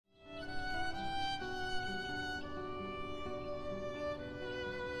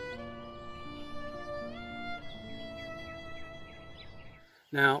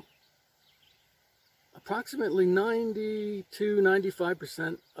Now, approximately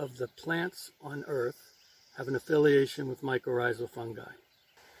 90–95% of the plants on Earth have an affiliation with mycorrhizal fungi.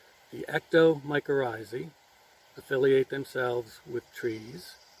 The Ectomycorrhizae affiliate themselves with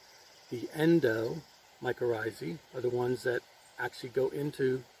trees. The Endomycorrhizae are the ones that actually go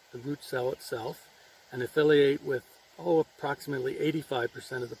into the root cell itself and affiliate with, approximately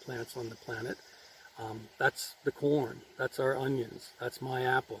 85% of the plants on the planet. That's the corn, that's our onions, that's my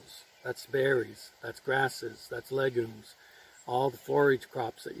apples, that's berries, that's grasses, that's legumes, all the forage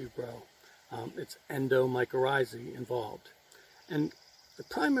crops that you grow. It's Endomycorrhizae involved. And the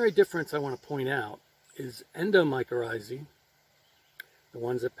primary difference I want to point out is Endomycorrhizae, the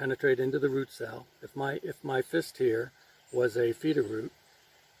ones that penetrate into the root cell. If my fist here was a feeder root,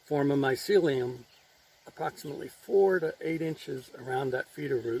 form a mycelium approximately 4 to 8 inches around that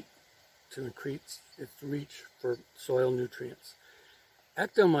feeder root to increase its reach for soil nutrients.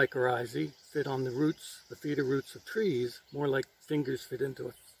 Ectomycorrhizae fit on the roots, the feeder roots of trees, more like fingers fit into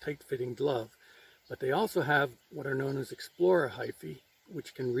a tight-fitting glove. But they also have what are known as explorer hyphae,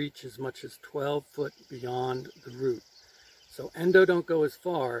 which can reach as much as 12 foot beyond the root. So endo don't go as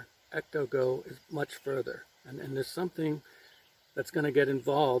far, ecto go is much further. And there's something that's going to get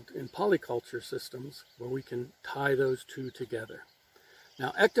involved in polyculture systems where we can tie those two together.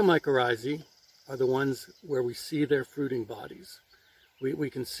 Now, Ectomycorrhizae are the ones where we see their fruiting bodies. We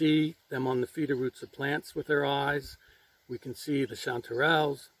can see them on the feeder roots of plants with our eyes. We can see the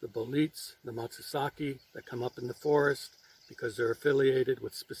chanterelles, the boletes, the matsusaki that come up in the forest because they're affiliated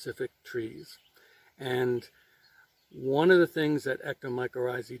with specific trees. And one of the things that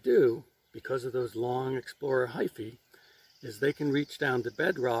Ectomycorrhizae do, because of those long explorer hyphae, is they can reach down to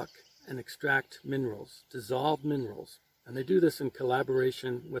bedrock and extract minerals, dissolved minerals. And they do this in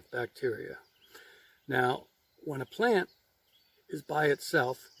collaboration with bacteria. Now, when a plant is by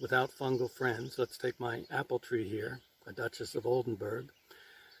itself without fungal friends, let's take my apple tree here, a Duchess of Oldenburg,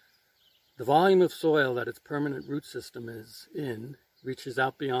 the volume of soil that its permanent root system is in reaches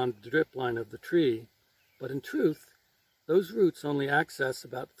out beyond the drip line of the tree, but in truth, those roots only access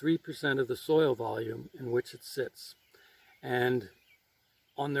about 3% of the soil volume in which it sits. And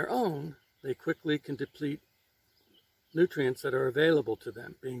on their own, they quickly can deplete nutrients that are available to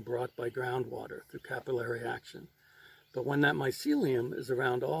them, being brought by groundwater through capillary action. But when that mycelium is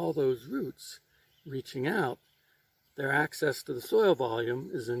around all those roots, reaching out, their access to the soil volume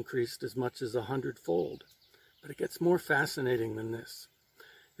is increased as much as 100-fold. But it gets more fascinating than this.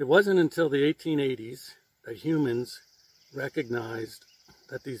 It wasn't until the 1880s that humans recognized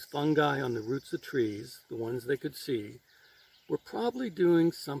that these fungi on the roots of trees, the ones they could see, were probably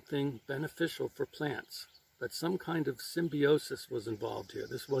doing something beneficial for plants, that some kind of symbiosis was involved here.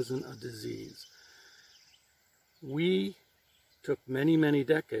 This wasn't a disease. We took many, many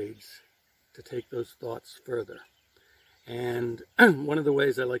decades to take those thoughts further. And one of the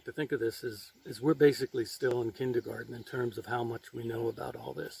ways I like to think of this is we're basically still in kindergarten in terms of how much we know about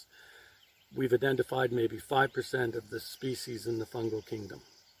all this. We've identified maybe 5% of the species in the fungal kingdom.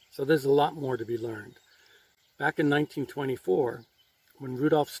 So there's a lot more to be learned. Back in 1924, when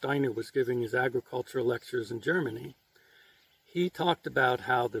Rudolf Steiner was giving his agricultural lectures in Germany, he talked about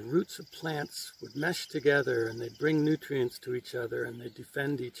how the roots of plants would mesh together and they'd bring nutrients to each other and they'd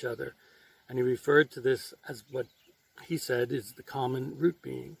defend each other. And he referred to this as what he said is the common root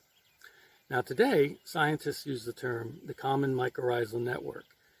being. Now today, scientists use the term the common mycorrhizal network.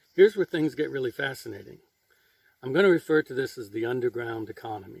 Here's where things get really fascinating. I'm going to refer to this as the underground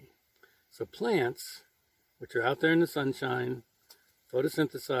economy. So plants, which are out there in the sunshine,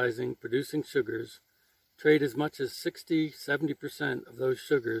 photosynthesizing, producing sugars, trade as much as 60–70% of those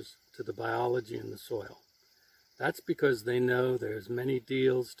sugars to the biology in the soil. That's because they know there's many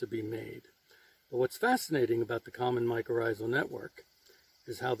deals to be made. But what's fascinating about the common mycorrhizal network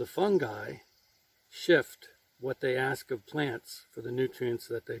is how the fungi shift what they ask of plants for the nutrients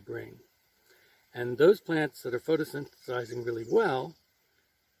that they bring. And those plants that are photosynthesizing really well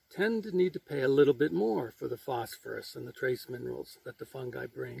tend to need to pay a little bit more for the phosphorus and the trace minerals that the fungi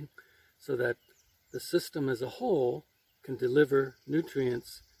bring so that the system as a whole can deliver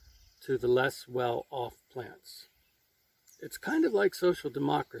nutrients to the less well-off plants. It's kind of like social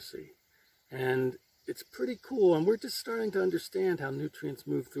democracy, and it's pretty cool, and we're just starting to understand how nutrients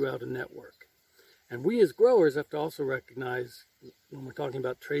move throughout a network. And we as growers have to also recognize, when we're talking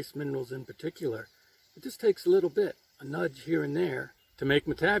about trace minerals in particular, it just takes a little bit, a nudge here and there, to make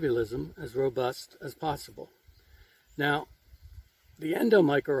metabolism as robust as possible. Now, the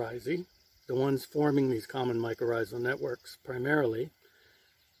Endomycorrhizae, the ones forming these common mycorrhizal networks primarily,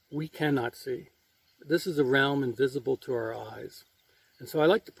 we cannot see. This is a realm invisible to our eyes. And so I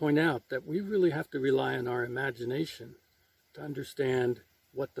like to point out that we really have to rely on our imagination to understand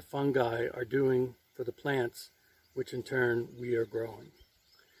what the fungi are doing for the plants, which in turn we are growing.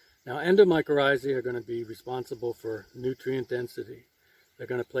 Now, Endomycorrhiza are going to be responsible for nutrient density. They're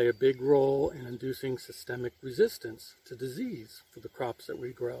going to play a big role in inducing systemic resistance to disease for the crops that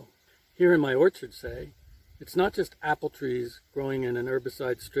we grow. Here in my orchard, say, it's not just apple trees growing in an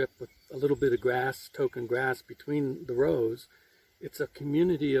herbicide strip with a little bit of grass, token grass between the rows. It's a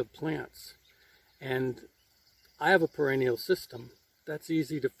community of plants. And I have a perennial system that's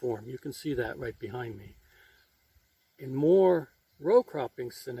easy to form. You can see that right behind me. In more row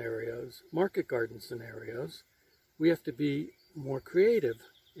cropping scenarios, market garden scenarios, we have to be more creative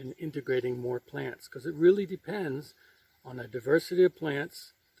in integrating more plants, because it really depends on a diversity of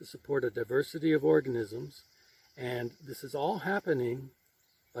plants to support a diversity of organisms, and this is all happening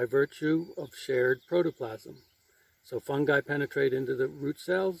by virtue of shared protoplasm. So fungi penetrate into the root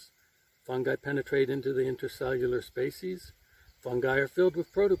cells, fungi penetrate into the intercellular spaces, fungi are filled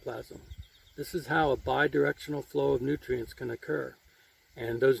with protoplasm. This is how a bidirectional flow of nutrients can occur.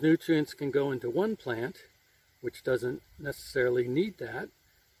 And those nutrients can go into one plant, which doesn't necessarily need that,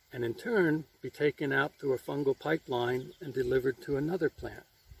 and in turn be taken out through a fungal pipeline and delivered to another plant.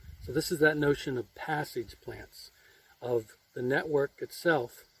 So this is that notion of passage plants, of the network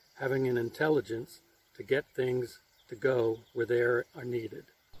itself having an intelligence to get things to go where they are needed.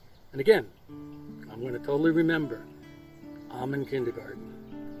 And again, I'm going to totally remember, I'm in kindergarten.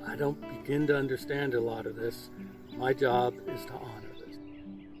 I don't begin to understand a lot of this. My job is to honor.